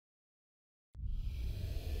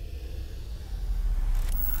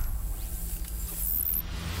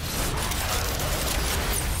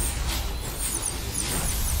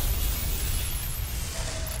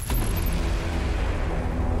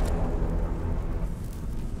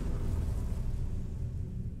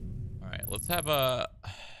have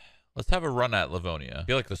a run at Livonia. I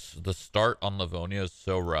feel like the start on Livonia is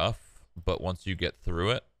so rough, but once you get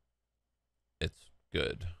through it, it's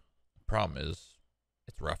good. The problem is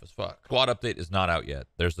it's rough as fuck. Squad update is not out yet.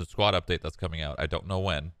 There's a squad update that's coming out. I don't know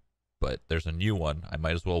when, but there's a new one. I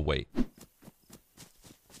might as well wait.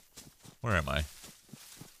 Where am I?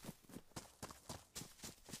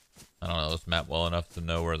 I don't know this map well enough to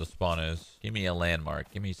know where the spawn is. Give me a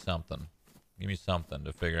landmark. Give me something. Give me something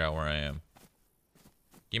to figure out where I am.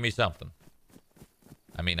 Give me something.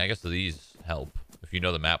 I mean, I guess these help. If you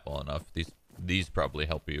know the map well enough, these probably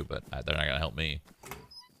help you, but they're not gonna help me.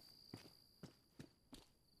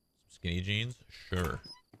 Skinny jeans? Sure.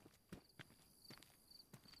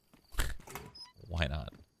 Why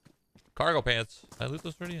not? Cargo pants. Did I loot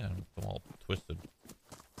this already? I'm all twisted.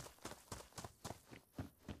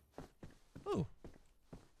 Oh.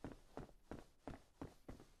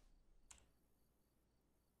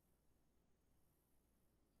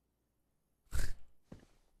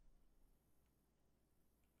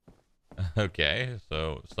 Okay,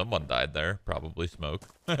 so someone died there. Probably smoke.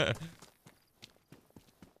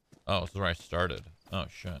 Oh, this is where I started. Oh,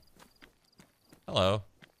 shit. Hello.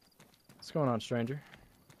 What's going on, stranger?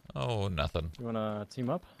 Oh, nothing. You wanna team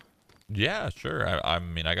up? Yeah, sure. I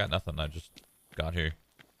mean, I got nothing. I just got here.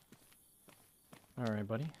 Alright,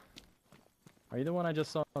 buddy. Are you the one I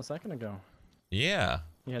just saw a second ago? Yeah.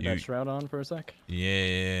 You had that shroud on for a sec?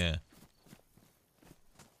 Yeah.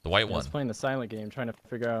 The white one. I was playing the silent game, trying to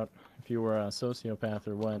figure out if you were a sociopath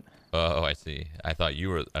or what. Oh, I see. I thought you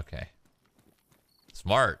were... Okay.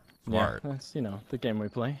 Smart. Smart. Yeah, that's, you know, the game we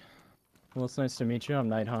play. Well, it's nice to meet you. I'm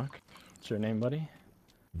Nighthawk. What's your name, buddy?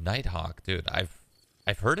 Nighthawk, dude.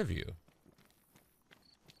 I've heard of you.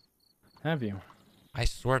 Have you? I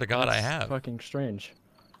swear to God, That's I have. Fucking strange.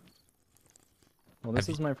 Well, this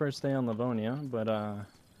is my first day on Livonia, but I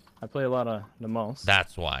play a lot of the Moss.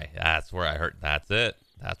 That's why. That's where I heard. That's it.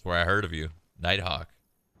 That's where I heard of you. Nighthawk.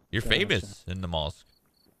 You're Gotcha. famous in the mosque.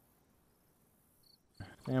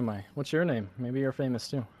 Am I? What's your name? Maybe you're famous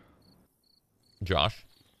too. Josh.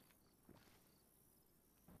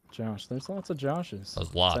 Josh. There's lots of Joshes.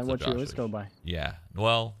 There's lots Is that of what you always Joshes. go by? Yeah.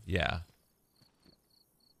 Well, yeah.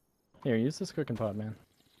 Here, use this cooking pot, man.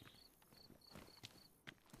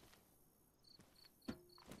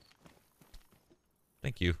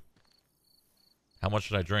 Thank you. How much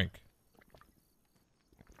should I drink?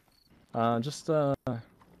 Just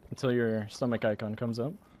until your stomach icon comes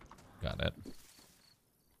up. Got it.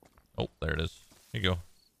 Oh, there it is. Here you go.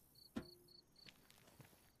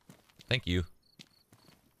 Thank you.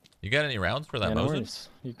 You got any rounds for that Yeah, no Moses?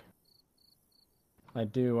 worries. I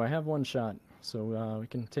do. I have one shot, so we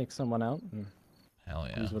can take someone out and Hell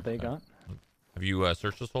yeah. use what they got. Have you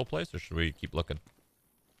searched this whole place, or should we keep looking?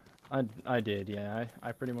 I did, yeah.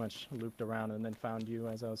 I pretty much looped around and then found you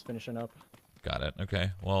as I was finishing up. Got it.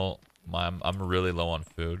 Okay. Well, I'm really low on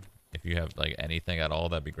food. If you have like anything at all,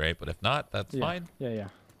 that'd be great. But if not, that's fine. Yeah.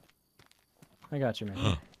 I got you,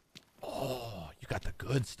 man. Oh, you got the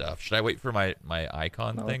good stuff. Should I wait for my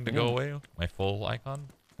icon thing to go away? My full icon?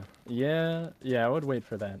 Yeah, I would wait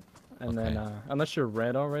for that. And then unless you're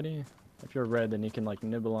red already, if you're red, then you can like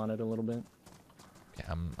nibble on it a little bit. Okay,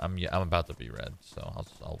 I'm about to be red, so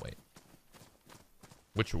I'll wait.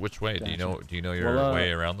 Which way? Gotcha. Do you know your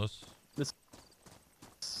way around this?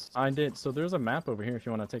 I did. So there's a map over here if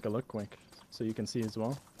you want to take a look quick, so you can see as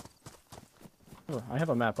well. Oh, I have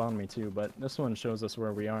a map on me too, but this one shows us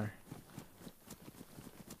where we are.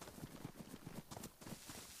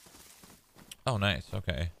 Oh, nice.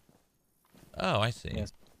 Okay. Oh, I see.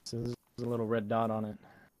 Yes. So there's a little red dot on it.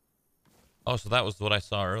 Oh, so that was what I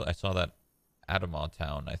saw earlier. I saw that Adamaw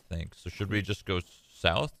town, I think. So should we just go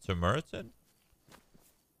south to Muriton?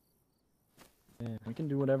 Yeah, we can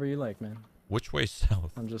do whatever you like, man. Which way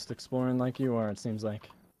south? I'm just exploring like you are, it seems like.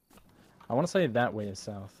 I want to say that way is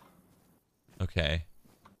south. Okay.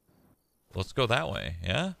 Let's go that way,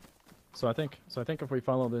 yeah? So I think if we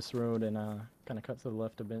follow this road and kind of cut to the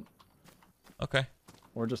left a bit. Okay.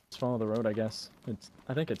 Or just follow the road, I guess.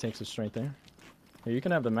 I think it takes us straight there. Here, you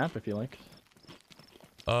can have the map if you like.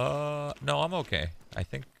 No, I'm okay. I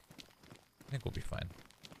think we'll be fine.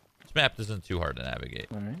 This map isn't too hard to navigate.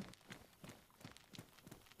 All right.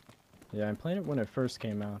 Yeah, I played it when it first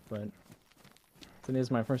came out, but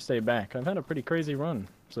today's my first day back. I've had a pretty crazy run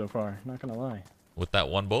so far, not gonna lie. With that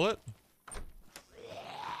one bullet?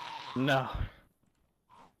 No.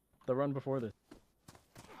 The run before this.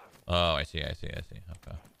 Oh, I see.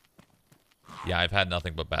 Okay. Yeah, I've had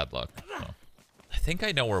nothing but bad luck. So. I think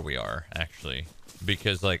I know where we are, actually.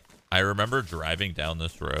 Because, like, I remember driving down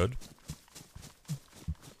this road.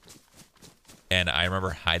 and I remember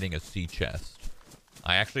hiding a sea chest.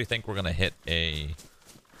 I actually think we're gonna hit a.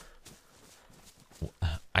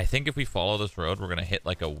 I think if we follow this road, we're gonna hit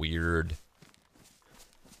like a weird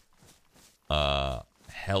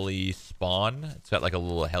heli spawn. It's got like a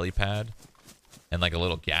little helipad and like a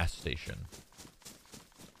little gas station.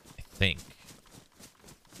 I think.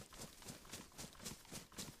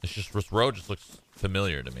 It's just this road just looks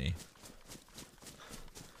familiar to me.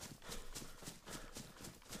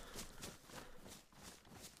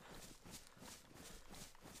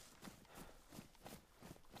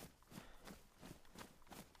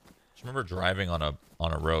 I remember driving on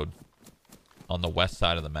a road on the west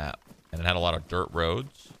side of the map, and it had a lot of dirt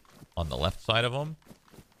roads on the left side of them,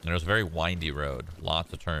 and it was a very windy road,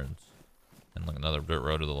 lots of turns, and like another dirt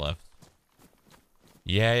road to the left.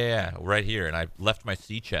 Yeah, right here, and I left my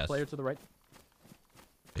sea chest. Player to the right.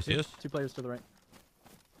 You see us? 2 players to the right.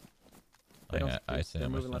 I see They're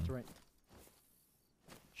him. moving left to right.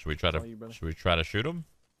 Should we try to? Should we try to shoot him?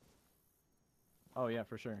 Oh yeah,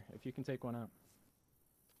 for sure. If you can take one out.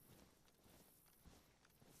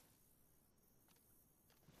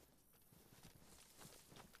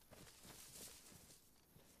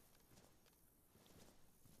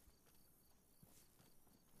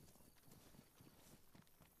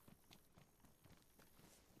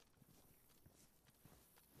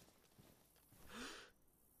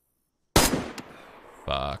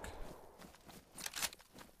 Fuck.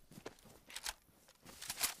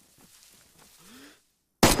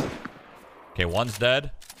 Okay, one's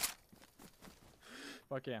dead.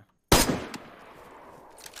 Fuck yeah.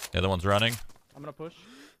 The other one's running. I'm gonna push.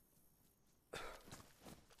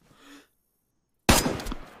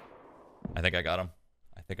 I think I got him.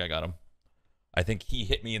 I think he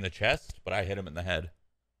hit me in the chest, but I hit him in the head.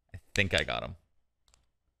 I think I got him.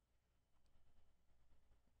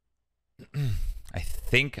 I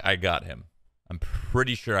think I got him. I'm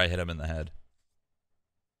pretty sure I hit him in the head.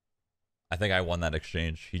 I think I won that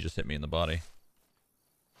exchange. He just hit me in the body.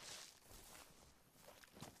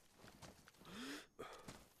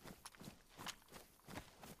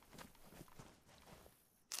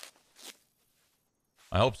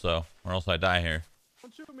 I hope so, or else I die here.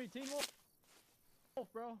 Don't shoot me, Team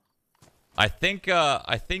Wolf, bro. I think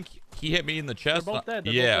he hit me in the chest. They're both dead.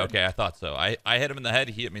 They're Yeah, both dead. okay, I thought so. I hit him in the head,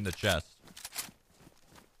 he hit me in the chest.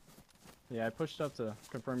 Yeah, I pushed up to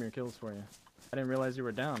confirm your kills for you. I didn't realize you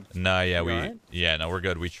were down. No, yeah, right? yeah, no, we're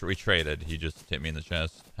good. We traded. He just hit me in the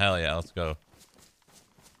chest. Hell yeah, let's go.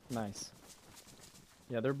 Nice.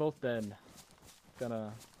 Yeah, they're both dead.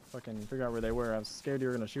 Gotta fucking figure out where they were. I was scared you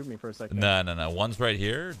were gonna shoot me for a second. No. One's right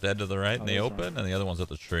here, dead to the right in the this open, one. and the other one's at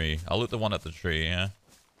the tree. I'll loot the one at the tree, yeah.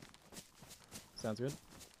 Sounds good.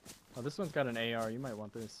 Oh, this one's got an AR. You might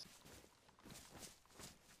want this.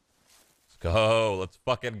 Let's go. Let's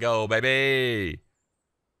fucking go, baby.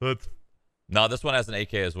 No, this one has an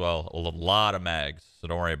AK as well. A lot of mags, so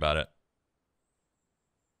don't worry about it.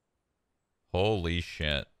 Holy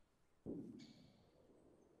shit.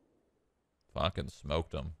 Fucking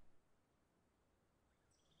smoked him.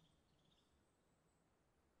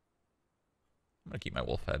 I'm gonna keep my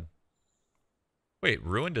wolf head. Wait,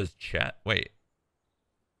 ruined his chat? Wait.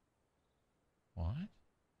 What?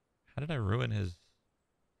 How did I ruin his...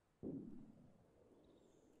 That's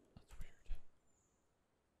weird.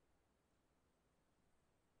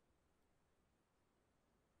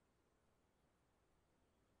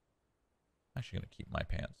 I'm actually gonna keep my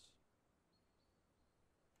pants.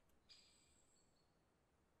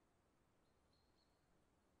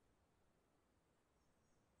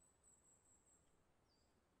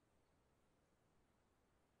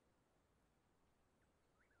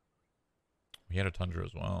 We had a tundra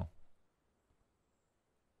as well.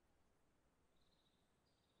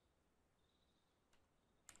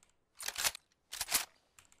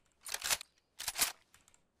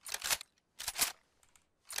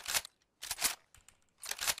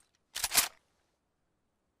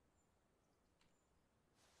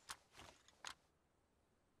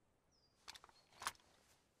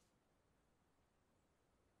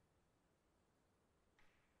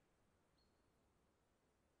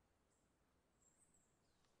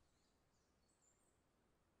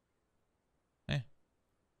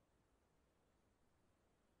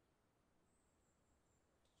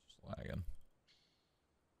 Just lagging.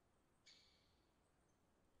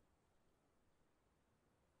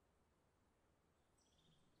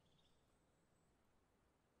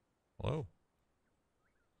 Hello?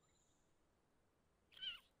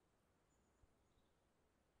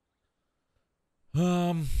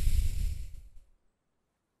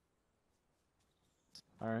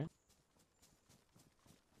 All right.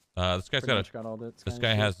 This guy's Pretty got much got all this. this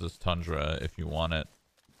guy has this Tundra if you want it.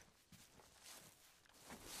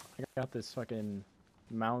 I got this fucking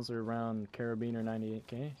Mauser round Carabiner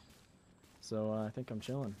 98K. So I think I'm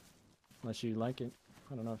chilling. Unless you like it.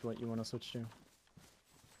 I don't know what you want to switch to.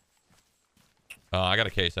 I got a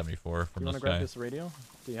K-74 from you this want to guy. grab this radio?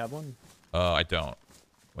 Do you have one? I don't.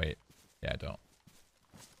 Wait. Yeah, I don't.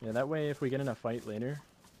 Yeah, that way if we get in a fight later,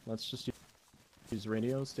 let's just use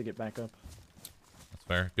radios to get back up. That's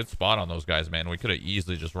fair. Good spot on those guys, man. We could have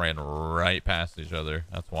easily just ran right past each other.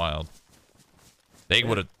 That's wild. They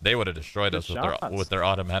would have destroyed us with their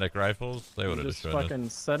automatic rifles. They would have destroyed us. Just fucking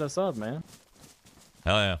set us up, man.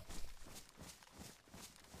 Hell yeah.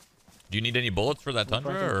 Do you need any bullets for that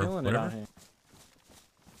Tundra or whatever?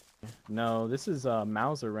 No, this is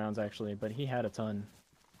Mauser rounds actually, but he had a ton.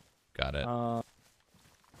 Got it.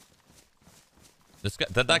 This guy,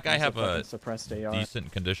 did that guy have a suppressed AR.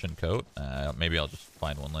 decent condition coat? Maybe I'll just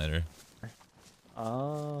find one later.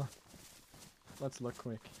 Let's look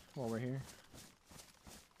quick while we're here.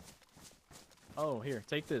 Oh, here,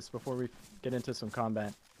 take this before we get into some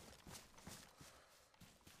combat.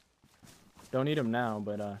 Don't need him now,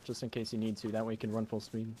 but just in case you need to, that way you can run full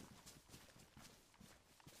speed.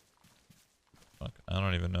 Fuck, I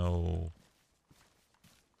don't even know.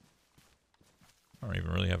 I don't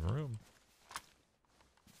even really have room.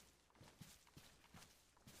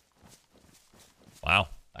 Wow,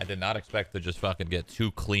 I did not expect to just fucking get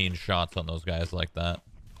 2 clean shots on those guys like that.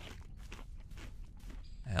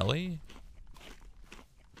 Ellie?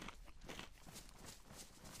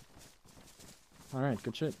 Alright,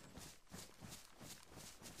 good shit.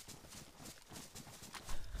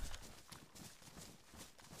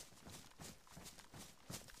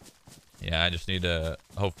 Yeah, I just need to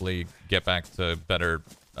hopefully get back to better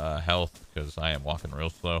health because I am walking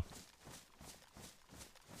real slow.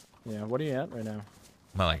 Yeah, what are you at right now?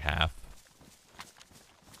 I'm at like half.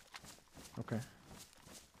 Okay.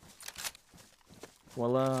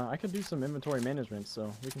 Well, I could do some inventory management,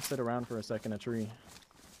 so we can sit around for a second a tree.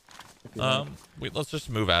 If you like. Let's just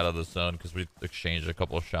move out of the zone because we exchanged a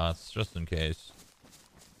couple of shots just in case.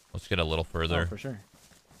 Let's get a little further. Oh, for sure.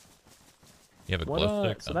 You have a glow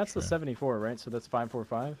stick? So that's the 74, right? So that's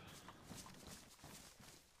 545?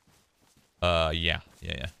 Yeah.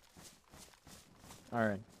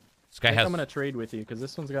 Alright. This guy has... I'm gonna trade with you, because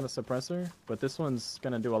this one's got a suppressor, but this one's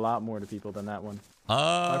gonna do a lot more to people than that one.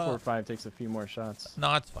 545 takes a few more shots.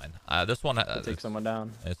 No, it's fine. This one... take someone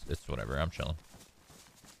down. It's whatever. I'm chilling.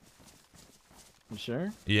 You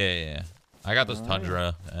sure? Yeah. I got this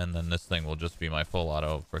Tundra, and then this thing will just be my full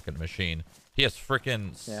auto frickin' machine. He has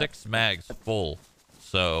frickin' 6 mags full,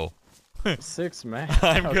 so... 6 mags?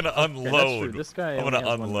 I'm gonna unload. Okay, this guy I'm gonna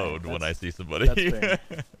unload when I see somebody. That's fair.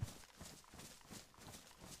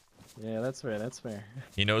 Yeah, that's fair.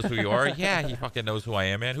 He knows who you are? Yeah, he fucking knows who I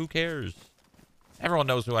am, man. Who cares? Everyone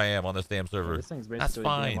knows who I am on this damn server. This thing's That's basically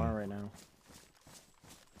fine. DMR right now.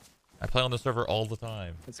 I play on the server all the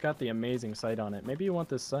time. It's got the amazing sight on it. Maybe you want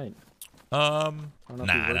this sight. Nah.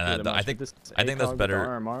 I think that's better.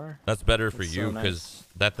 RMR, that's better for you so because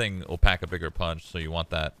that thing will pack a bigger punch. So you want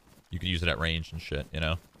that. You can use it at range and shit. You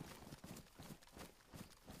know.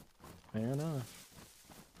 Fair enough.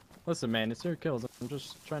 Listen, man, it's your kills. I'm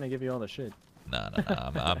just trying to give you all the shit. Nah.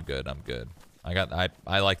 I'm good. I'm good.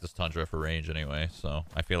 I like this Tundra for range anyway, so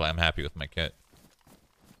I feel like I'm happy with my kit.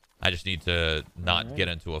 I just need to not get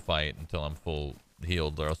into a fight until I'm full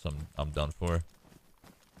healed, or else I'm done for.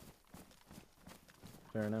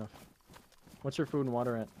 Fair enough. What's your food and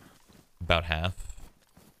water at? About half.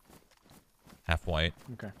 Half white.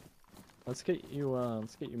 Okay. Let's get you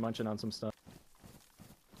munching on some stuff.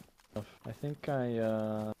 I think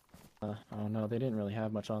oh no, they didn't really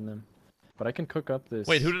have much on them. But I can cook up this.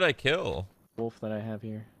 Wait, who did I kill? Wolf that I have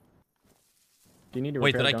here. Do you need to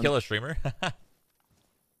wait, did I kill a streamer?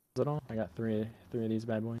 Is it all? I got three of these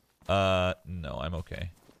bad boys. No, I'm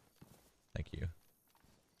okay. Thank you.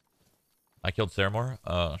 I killed Saramore?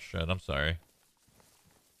 Oh shit, I'm sorry.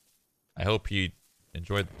 I hope he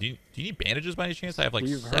enjoyed. Do you need bandages by any chance? I have like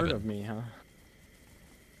You've 7. heard of me, huh?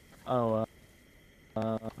 Oh,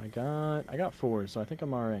 I got 4, so I think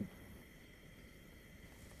I'm alright.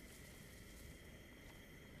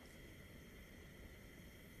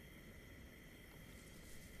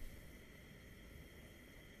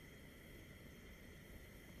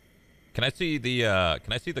 Can I see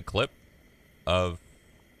the clip of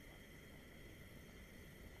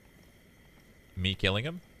me killing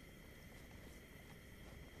him?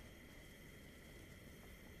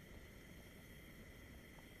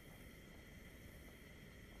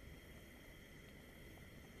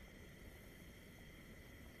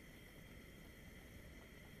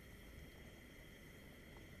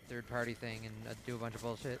 third-party thing and do a bunch of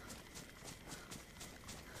bullshit.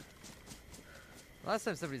 Last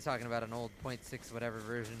time somebody was talking about an old .6 whatever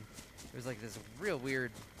version. It was like this real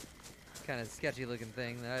weird, kind of sketchy-looking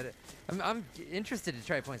thing. That I'm interested to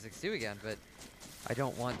try .62 again, but I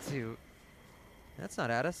don't want to. That's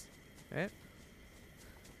not at us, right?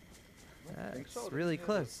 That's so. Really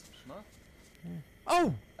close. Yeah.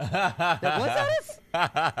 Oh! That was at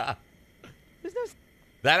us? There's no...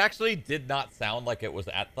 That actually did not sound like it was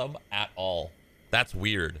at them at all. That's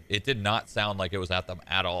weird. It did not sound like it was at them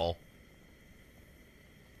at all.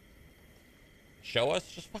 Show us?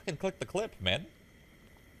 Just fucking click the clip, man.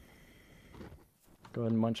 Go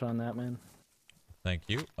ahead and munch on that, man. Thank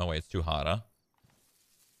you. Oh, wait, it's too hot, huh?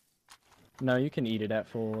 No, you can eat it at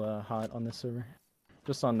full hot on this server.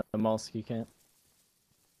 Just on the mollusk you can't.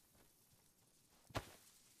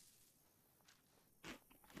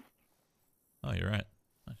 Oh, you're right.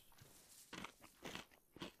 Nice.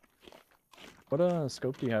 What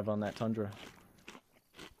scope do you have on that Tundra?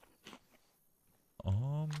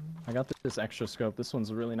 I got this extra scope. This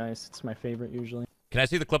one's really nice. It's my favorite usually. Can I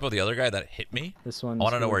see the clip of the other guy that hit me? This one. I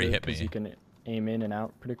want to know where he hit me. You can aim in and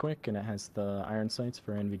out pretty quick, and it has the iron sights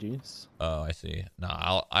for NVGs. Oh, I see.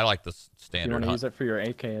 No, I like the standard. You want to use it for your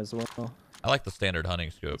AK as well? I like the standard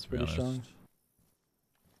hunting scope. It's pretty strong.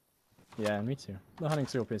 Yeah, me too. The hunting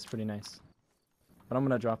scope is pretty nice. But I'm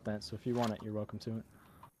gonna drop that, so if you want it, you're welcome to it.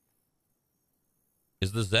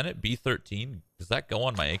 Is the Zenit B13? Does that go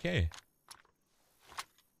on my AK?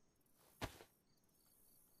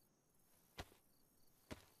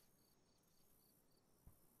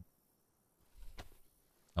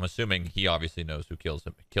 I'm assuming he obviously knows who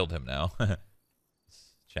killed him now.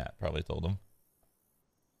 Chat probably told him.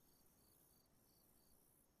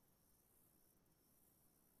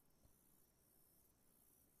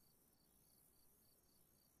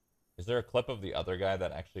 Is there a clip of the other guy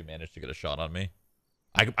that actually managed to get a shot on me?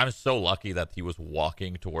 I'm so lucky that he was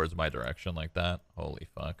walking towards my direction like that. Holy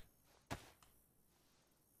fuck.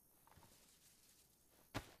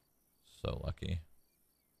 So lucky.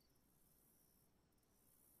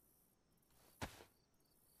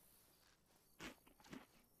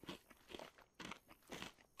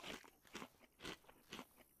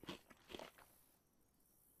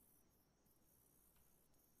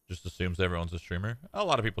 Just assumes everyone's a streamer. A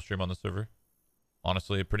lot of people stream on the server.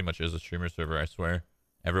 Honestly, it pretty much is a streamer server, I swear.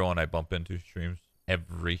 Everyone I bump into streams.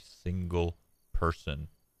 Every single person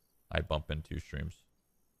I bump into streams.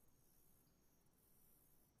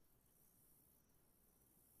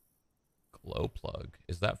 Glow plug.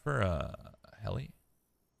 Is that for heli?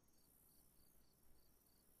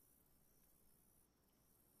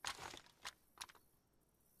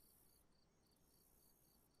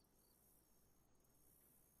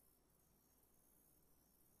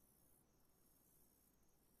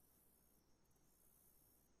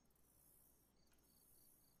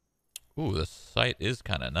 Ooh, the sight is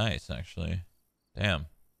kind of nice, actually. Damn.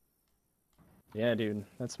 Yeah, dude.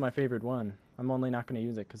 That's my favorite one. I'm only not going to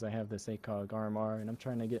use it because I have this ACOG RMR, and I'm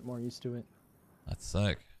trying to get more used to it. That's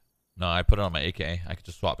sick. No, I put it on my AK. I could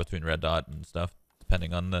just swap between red dot and stuff,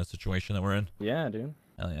 depending on the situation that we're in. Yeah, dude.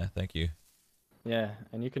 Hell yeah, thank you. Yeah,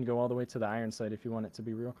 and you can go all the way to the iron sight if you want it to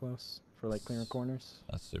be real close for, like, clearer corners.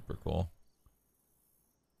 That's super cool.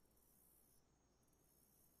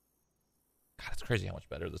 God, it's crazy how much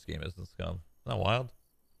better this game is than Scum. Isn't that wild?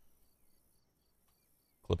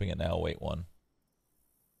 Clipping it now. Wait, one.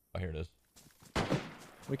 Oh, here it is.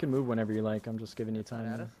 We can move whenever you like. I'm just giving you time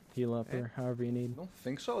to heal up or however you need. I don't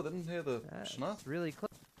think so. I didn't hear the snap. It's really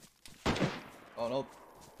close. Oh, no.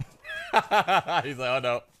 He's like, oh,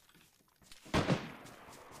 no.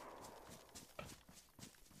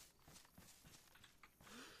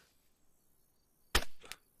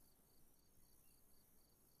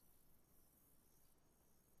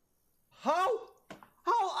 How?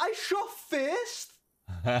 I shot first.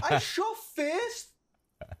 I shot first.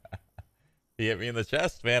 He hit me in the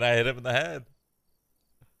chest, man. I hit him in the head.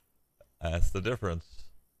 That's the difference.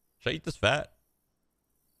 Should I eat this fat?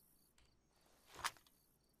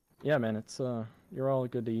 Yeah, man. It's you're all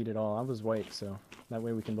good to eat it all. I was white, so that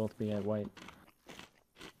way we can both be at white.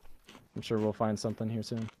 I'm sure we'll find something here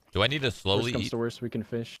soon. Do I need to slowly Worst comes eat? to worst, we can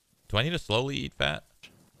fish. Do I need to slowly eat fat?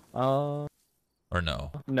 Or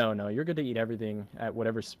no? No. You're good to eat everything at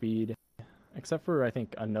whatever speed. Except for, I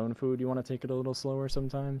think, unknown food. You want to take it a little slower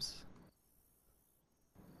sometimes.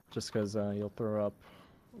 Just because you'll throw up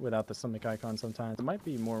without the stomach icon sometimes. It might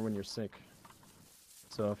be more when you're sick.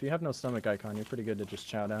 So if you have no stomach icon, you're pretty good to just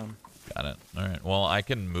chow down. Got it. All right. Well, I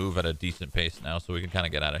can move at a decent pace now, so we can kind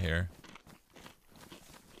of get out of here.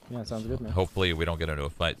 Yeah, sounds good, man. Hopefully we don't get into a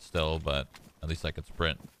fight still, but at least I can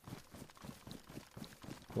sprint.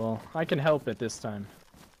 Well, I can help it this time.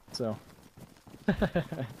 So.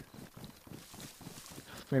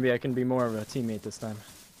 Maybe I can be more of a teammate this time.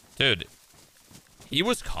 Dude, he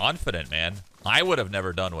was confident, man. I would have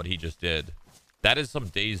never done what he just did. That is some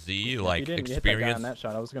Dayz like if you didn't hit that guy on that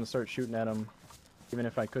shot, I was gonna start shooting at him, even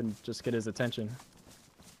if I couldn't just get his attention.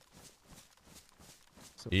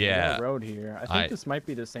 So we got a road here. I think this might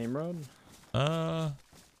be the same road. Nah.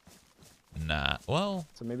 Well.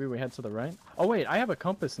 So maybe we head to the right. Oh wait, I have a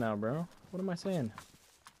compass now, bro. What am I saying?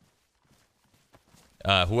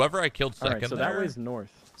 Whoever I killed second. Alright, so there, that way's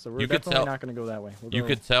north. So we're definitely not gonna go that way. You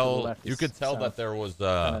could tell. You could tell that there was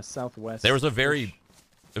southwest. There was a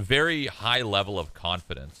very high level of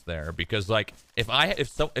confidence there, because like if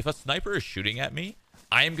a sniper is shooting at me,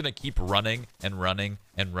 I am gonna keep running and running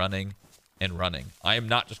and running and running. I am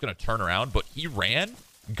not just gonna turn around. But he ran,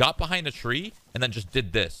 got behind a tree, and then just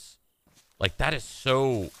did this. Like, that is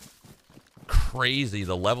so crazy,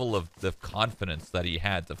 the level of the confidence that he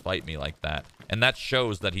had to fight me like that. And that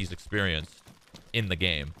shows that he's experienced in the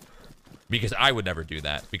game. Because I would never do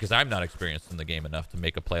that. Because I'm not experienced in the game enough to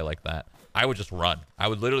make a play like that. I would just run. I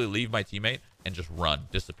would literally leave my teammate and just run,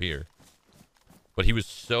 disappear. But he was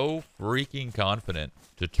so freaking confident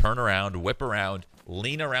to turn around, whip around,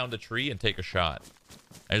 lean around a tree, and take a shot.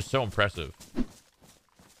 It was so impressive.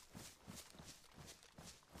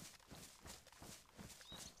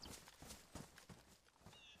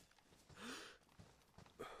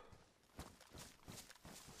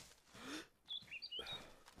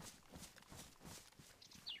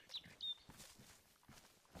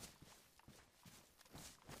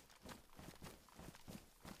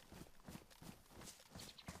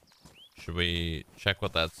 Should we check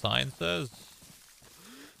what that sign says?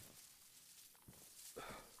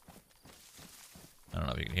 I don't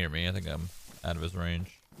know if you can hear me. I think I'm out of his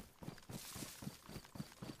range.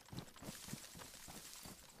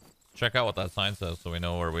 Check out what that sign says so we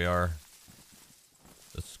know where we are.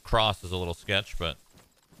 This cross is a little sketch, but...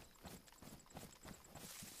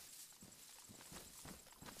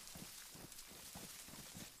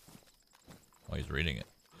 Oh, he's reading it.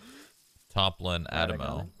 Toplin,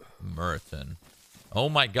 Adamo, Muriton. Oh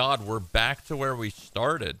my god, we're back to where we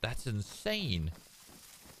started. That's insane.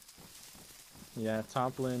 Yeah,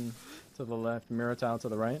 Toplin to the left, Murital to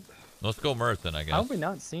the right. Let's go Muriton, I guess. How have we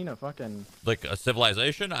not seen a fucking... Like a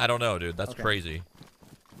civilization? I don't know, dude. That's crazy.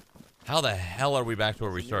 How the hell are we back to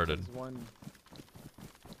where we started? One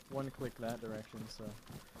click that direction, so...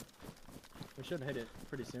 We should hit it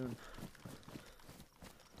pretty soon.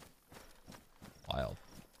 Wild.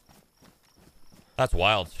 That's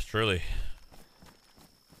wild, truly.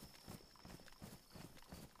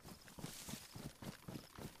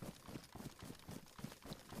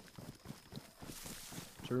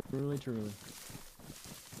 Truly.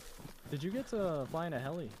 Did you get to fly in a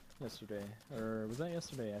heli yesterday? Or was that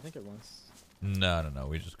yesterday? I think it was. No.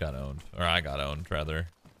 We just got owned. Or I got owned, rather.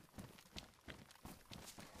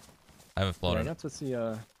 I haven't flown I got to see,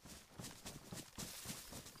 Oh,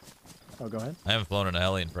 go ahead. I haven't flown in a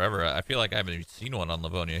heli in forever. I feel like I haven't even seen one on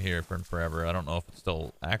Livonia here for forever. I don't know if it's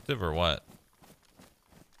still active or what.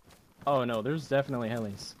 Oh, no, there's definitely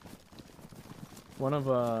helis. One of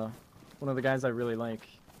the guys I really like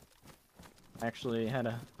actually had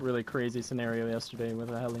a really crazy scenario yesterday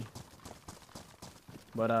with a heli.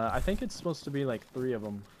 But I think it's supposed to be like 3 of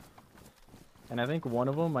them. And I think one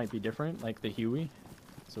of them might be different, like the Huey.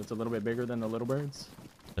 So it's a little bit bigger than the Little Birds.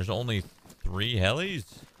 There's only 3 helis?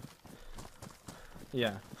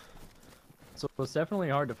 Yeah. So it's definitely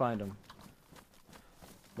hard to find them.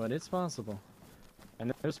 But it's possible.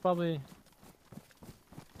 And there's probably...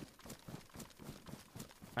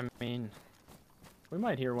 I mean... We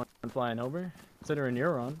might hear one flying over, considering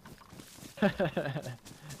you're on.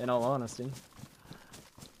 In all honesty.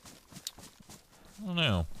 I don't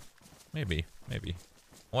know. Maybe. I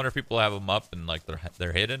wonder if people have them up and like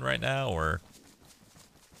they're hidden right now, or...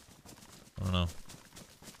 I don't know.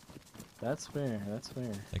 That's fair.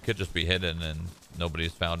 They could just be hidden and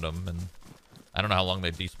nobody's found them, and I don't know how long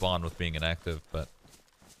they despawn with being inactive, but...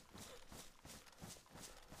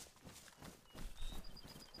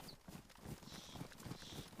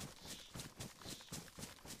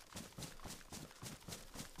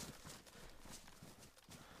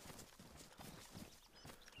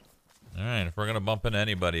 Alright, if we're gonna bump into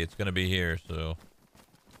anybody, it's gonna be here, so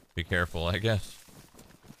be careful, I guess.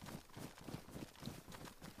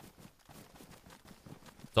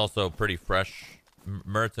 It's also pretty fresh.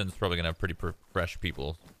 Merton's probably gonna have pretty fresh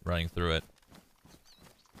people running through it.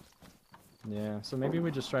 Yeah, so maybe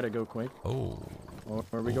we just try to go quick. Oh.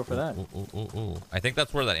 Or we go for that. I think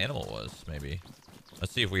that's where that animal was, maybe.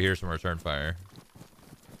 Let's see if we hear some return fire.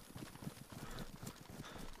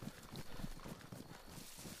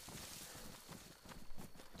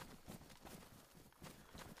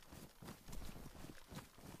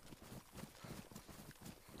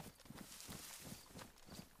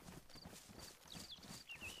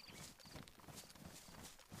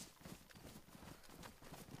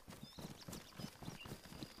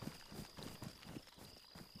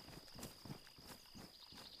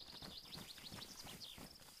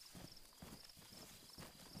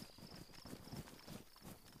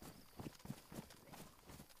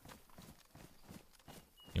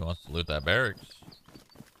 He wants to loot that barracks.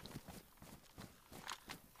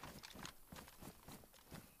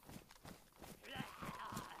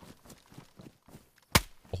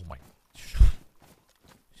 Oh my!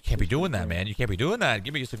 You can't be doing that, man. You can't be doing that.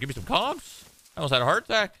 Give me some comps. I almost had a heart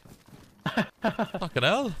attack. Fucking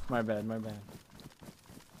hell. My bad.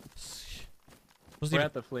 We're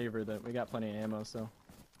at the flavor that we got plenty of ammo, so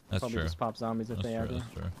That's probably true. just pop zombies if they are.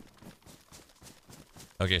 That's true.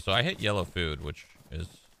 Okay, so I hit yellow food, which is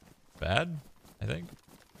bad, I think.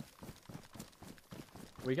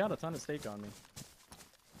 We got a ton of steak on me.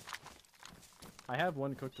 I have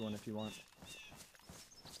one cooked one if you want.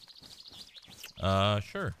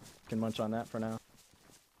 Sure. Can munch on that for now.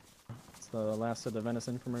 It's the last of the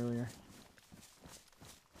venison from earlier.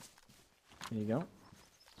 There you go.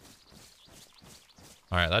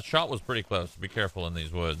 All right, that shot was pretty close. Be careful in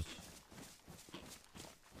these woods.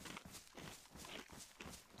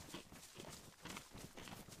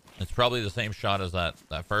 It's probably the same shot as that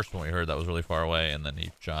first one we heard that was really far away, and then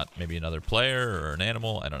he shot maybe another player or an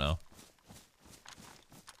animal. I don't know.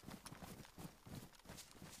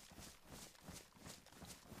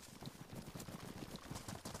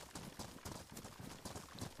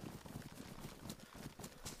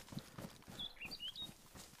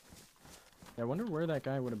 I wonder where that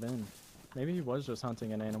guy would have been. Maybe he was just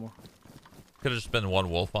hunting an animal. Could have just been one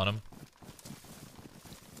wolf on him.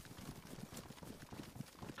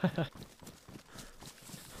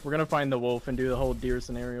 We're gonna find the wolf and do the whole deer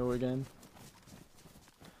scenario again.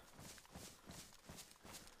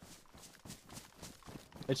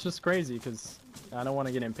 It's just crazy because I don't want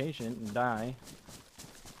to get impatient and die.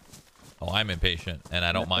 Oh, I'm impatient, and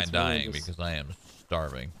I don't mind That's really dying just- because I am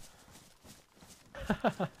starving.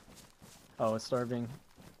 Oh, it's starving.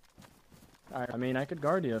 Alright, I mean, I could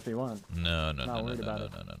guard you if you want. No. Not worried about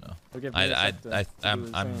it. No. We'll give me a sec to do the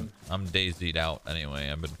same. I'm Dayz'd out anyway.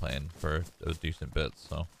 I've been playing for those decent bits,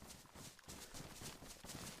 so.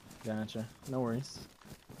 Gotcha. No worries.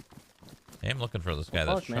 I am looking for this guy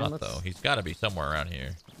Well, that fuck, man, shot let's- though. He's got to be somewhere around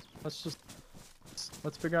here.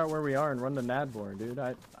 Let's figure out where we are and run the Nadbor, dude.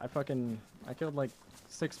 I killed like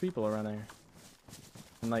 6 people around there.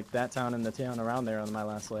 In like that town and the town around there on my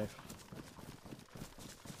last life.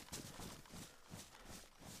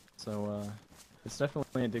 So, it's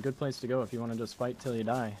definitely a good place to go if you want to just fight till you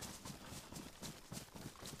die.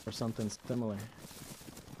 Or something similar.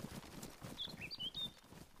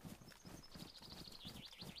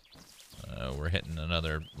 We're hitting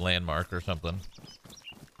another landmark or something.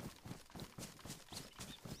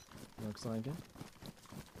 Looks like it.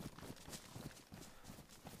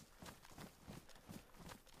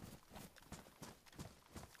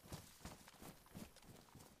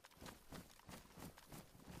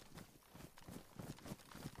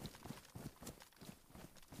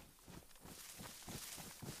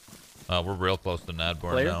 We're real close to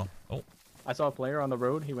Nadbor Player? now. Oh, I saw a player on the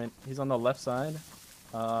road. He's on the left side.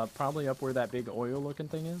 Probably up where that big oil looking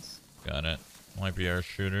thing is. got it. Might be our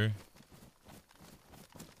shooter.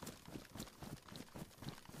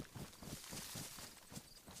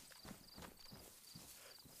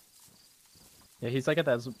 Yeah, he's like at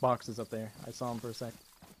those boxes up there. I saw him for a sec.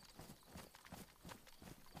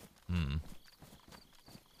 Hmm.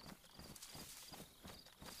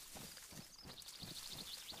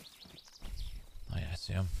 Oh yeah, I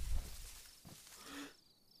see him.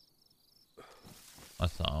 I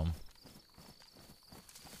saw him.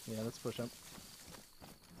 Yeah, let's push up.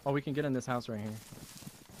 Oh, we can get in this house right here.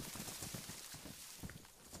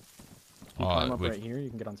 You climb up right here, you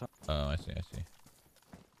can get on top. Oh, I see, I see.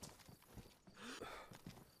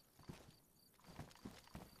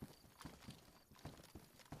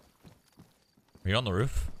 Are you on the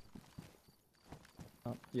roof?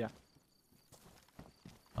 Yeah.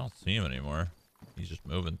 I don't see him anymore. He's just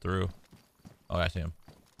moving through. Oh, I see him.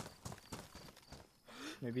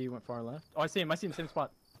 Maybe he went far left. Oh, I see him, same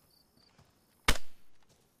spot.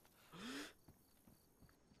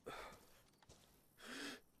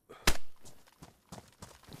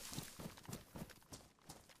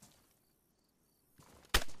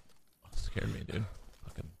 Scared me, dude.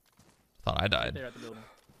 Fucking thought I Right died. there at the building.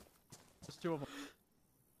 There's 2 of them.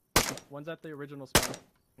 One's at the original spot.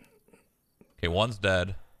 Okay, one's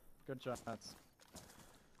dead. Good shots.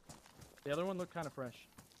 The other one looked kind of fresh.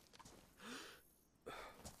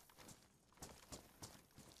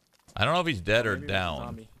 I don't know if he's dead or Maybe it was a down.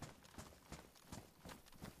 zombie.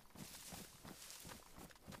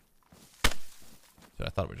 Dude, I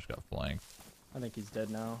thought we just got flanked. I think he's dead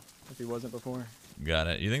now, if he wasn't before. Got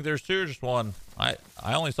it. You think there's 2 or just 1? I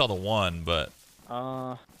only saw the 1, but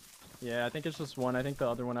Yeah, I think it's just one. I think the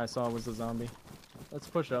other one I saw was the zombie. Let's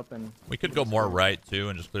push up and... We could go more right, too,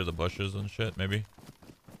 and just clear the bushes and shit, maybe.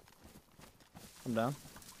 I'm down.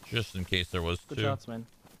 Just in case there was Good two. shots, man.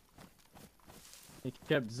 He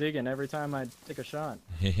kept zigging every time I'd take a shot.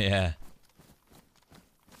 Yeah.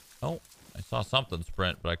 Oh, I saw something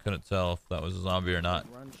sprint, but I couldn't tell if that was a zombie or not.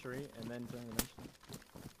 Run straight and then turn eventually.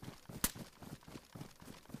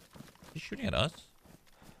 He's shooting at us?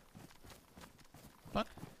 Fuck.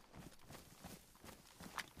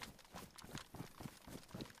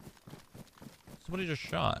 Somebody just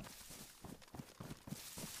shot.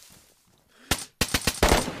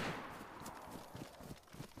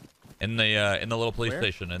 In the little police Where?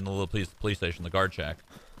 station, in the little police station, the guard shack.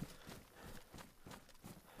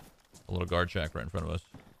 A little guard shack right in front of us.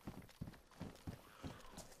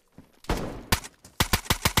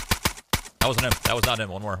 That wasn't him. That was not him.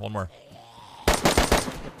 One more. One more.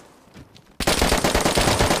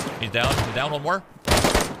 He's down. He's down. One more.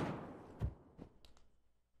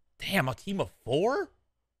 Damn, a team of 4?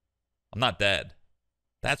 I'm not dead.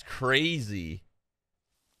 That's crazy.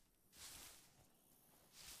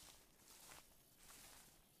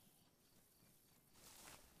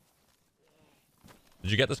 Did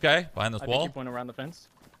you get this guy behind this I wall? think he went around the fence.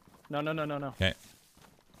 No. Okay.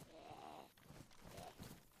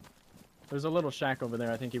 There's a little shack over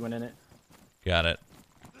there. I think he went in it. Got it.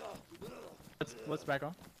 Let's back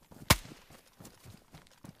off.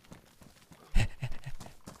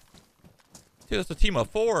 Dude, it's a team of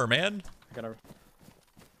 4, man.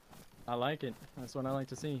 I like it. That's what I like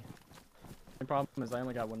to see. The problem is I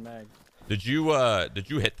only got 1 mag. Did you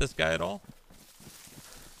hit this guy at all?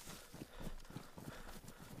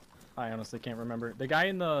 I honestly can't remember. The guy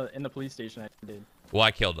in the police station I did. Well,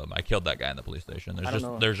 I killed him. I killed that guy in the police station.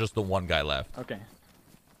 There's just the one guy left. Okay.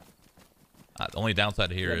 The only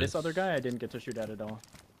downside here Yeah, is this other guy I didn't get to shoot at all.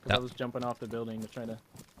 Because I was jumping off the building to try to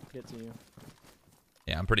get to you.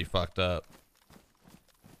 Yeah, I'm pretty fucked up.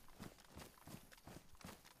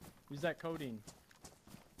 Use that coding.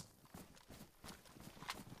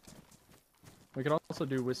 We could also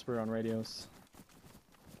do whisper on radios.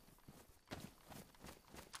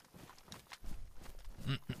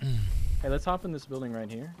 Hey, let's hop in this building right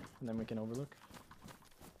here, and then we can overlook.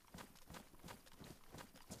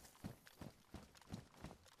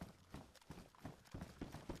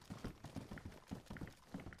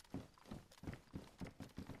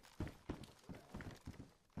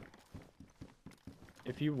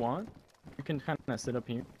 If you want, you can kind of sit up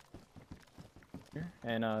here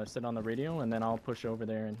and sit on the radio, and then I'll push over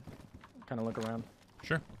there and kind of look around.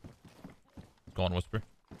 Sure. Go on, whisper.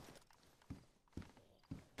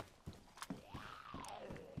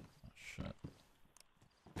 Shit.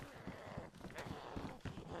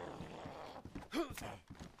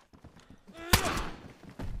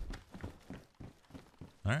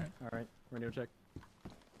 All right. All right, radio check.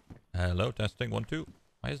 Hello, testing 1 2.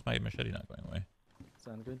 Why is my machete not going away?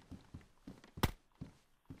 Sounds good.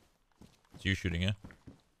 It's you shooting it.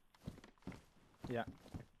 Yeah.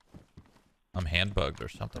 I'm hand bugged or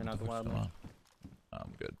something. Not the What's wild going one. on?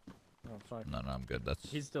 I'm good. Oh fuck. No, I'm good. That's.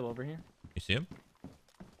 He's still over here. You see him?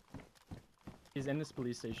 He's in this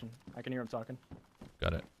police station. I can hear him talking.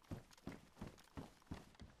 Got it.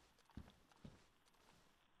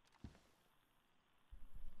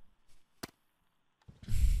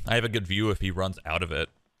 I have a good view if he runs out of it.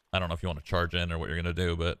 I don't know if you want to charge in or what you're gonna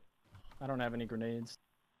do, but I don't have any grenades.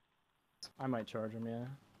 I might charge him, yeah.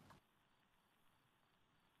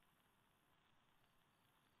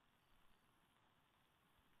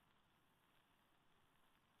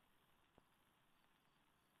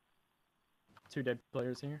 Two dead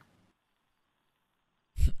players here.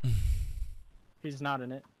 He's not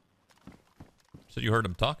in it. so you heard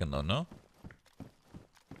him talking though, no?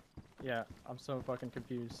 Yeah, I'm so fucking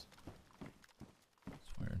confused. That's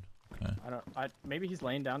weird. Okay. Maybe he's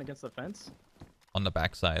laying down against the fence? On the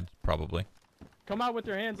backside, probably. Come out with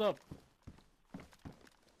your hands up!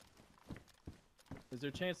 Is there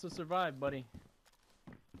a chance to survive, buddy?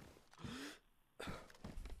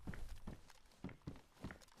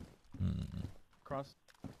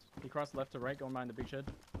 He crossed left to right, going behind the big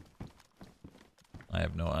shed. I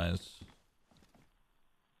have no eyes.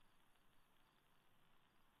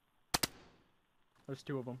 There's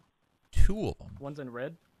 2 of them. 2 of them. One's in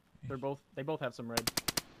red. They both have some red.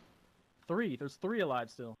 3. There's 3 alive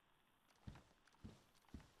still.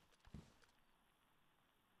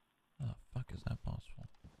 How the fuck is that possible?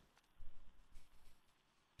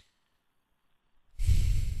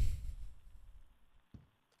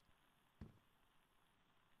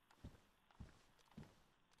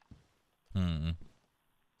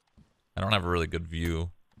 I don't have a really good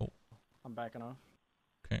view. Oh, I'm backing off.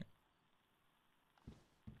 okay.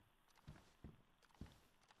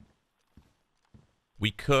 We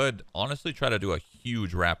could honestly try to do a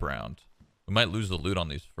huge wraparound. We might lose the loot on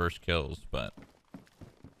these first kills, but...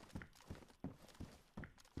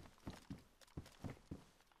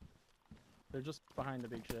 They're just behind the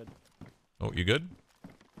big shed. Oh, you good?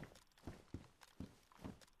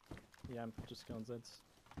 Yeah, I'm just killing Zeds.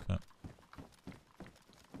 Okay.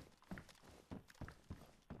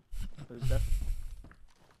 There's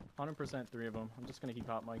 100% 3 of them. I'm just gonna keep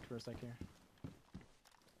hot mic'd for a sec here.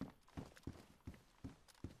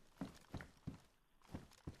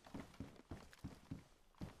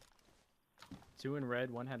 Two in red,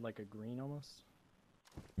 one had like a green almost.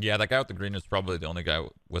 Yeah, that guy with the green is probably the only guy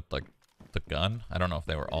with like the gun. I don't know if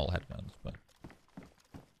they were all had guns, but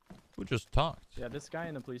who just talked? Yeah, this guy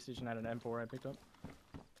in the police station had an M4 I picked up.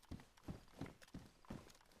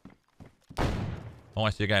 Oh, I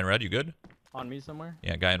see a guy in red. You good? On me somewhere.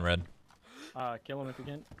 Yeah, guy in red. Kill him if you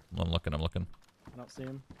can. I'm looking. I'm looking. I don't see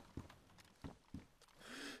him.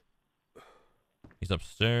 He's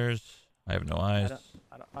upstairs. I have no eyes.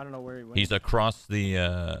 I don't know where he went. He's across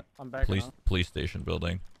the I'm back police station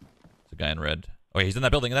building. It's a guy in red. Oh, yeah, he's in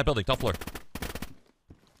that building. Top floor.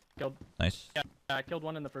 Killed. Nice. Yeah, I killed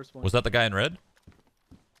one in the first one. Was that the guy in red?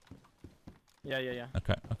 Yeah.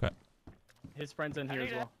 Okay. His friend's in here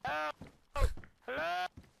as well.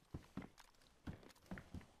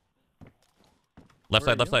 Left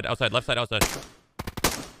Where side, outside.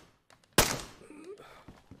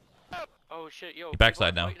 Oh shit, yo.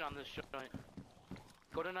 Backside now. On this joint.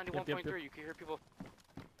 Go to 91.3, Yep. you can hear people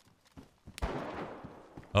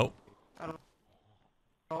Oh,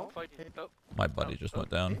 fighting. Oh, my buddy just went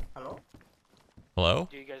down. Hello? Hello?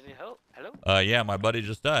 do you guys need help? Hello? Yeah, my buddy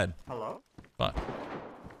just died. Hello? Fuck.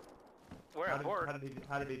 We're at work.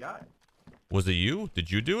 How did he die? Was it you? Did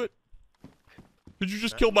you do it? Did you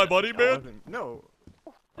just kill my buddy, man? No.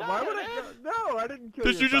 Why would I kill? No, I didn't kill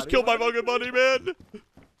Did you just kill my fucking buddy, man?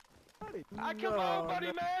 I killed my own buddy,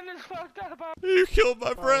 man. It's fucked up. You killed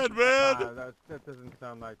my friend, man. That doesn't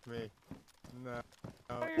sound like me. No.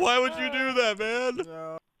 Why would you do that, man?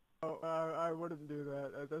 No. I wouldn't do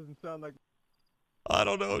that. That doesn't sound like... I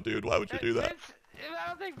don't know, dude. Why would you do that? Vince, I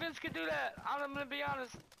don't think Vince could do that. I'm gonna be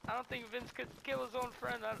honest. I don't think Vince could kill his own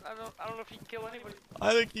friend. I don't know if he can kill anybody.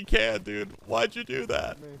 I think he can, dude. Why'd you do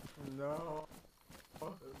that? No.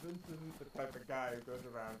 Vince isn't the type of guy who goes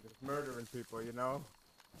around just murdering people, you know?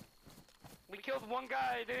 We killed one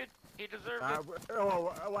guy, dude. He deserved it.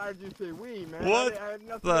 Why'd you say we, man? What I had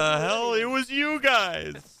nothing the to do with hell? it. It was you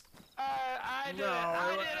guys. I did it.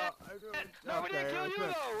 I did it. No, we didn't kill you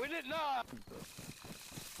though. We did not.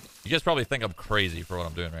 You guys probably think I'm crazy for what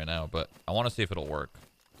I'm doing right now, but I want to see if it'll work.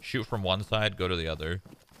 Shoot from one side, go to the other.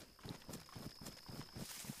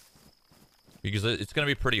 Because it's going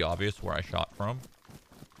to be pretty obvious where I shot from.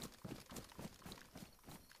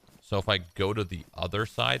 So if I go to the other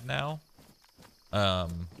side now,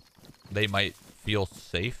 they might feel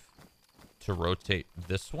safe to rotate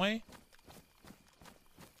this way.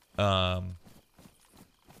 I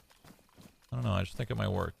don't know. I just think it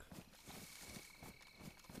might work.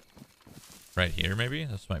 Right here, maybe?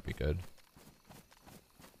 This might be good.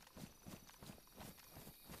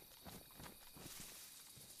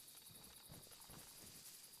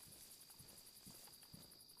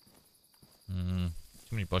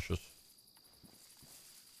 Too many bushes.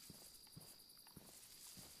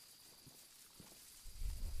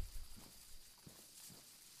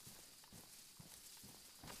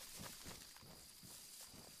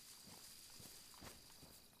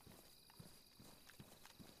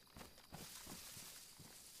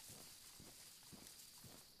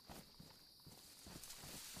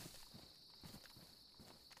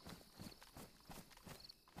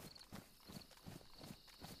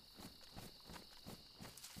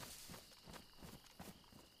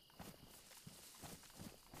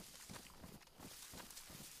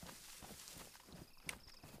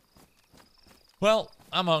 Well,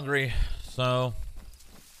 I'm hungry, so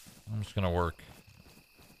I'm just gonna work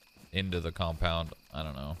into the compound. I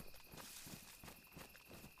don't know.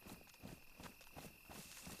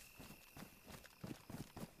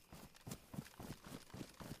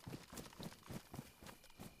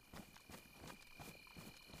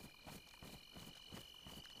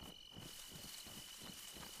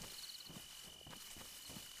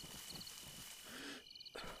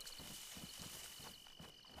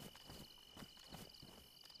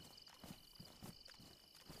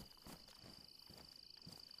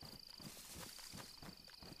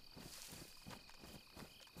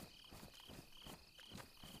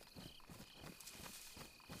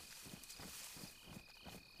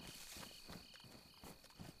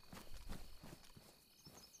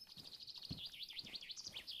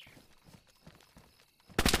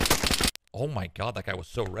 Oh my God, that guy was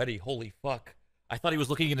so ready. Holy fuck. I thought he was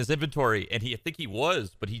looking in his inventory, and I think he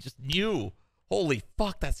was, but he just knew. Holy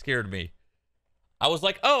fuck, that scared me. I was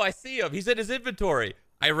like, oh, I see him. He's in his inventory.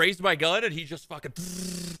 I raised my gun, and he just fucking...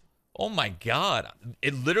 Oh my God.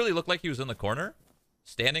 It literally looked like he was in the corner,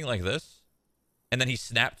 standing like this, and then he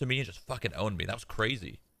snapped to me and just fucking owned me. That was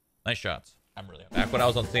crazy. Nice shots. I'm really back when I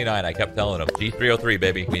was on C9, I kept telling him, G303,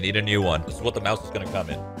 baby, we need a new one. This is what the mouse is going to come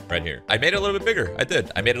in right here. I made it a little bit bigger. I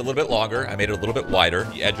did. I made it a little bit longer. I made it a little bit wider.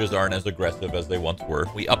 The edges aren't as aggressive as they once were.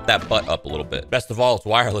 We upped that butt up a little bit. Best of all, it's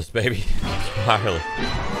wireless, baby. It's wireless.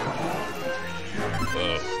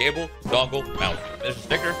 Cable, dongle, mouse. There's a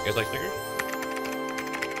sticker. You guys like stickers?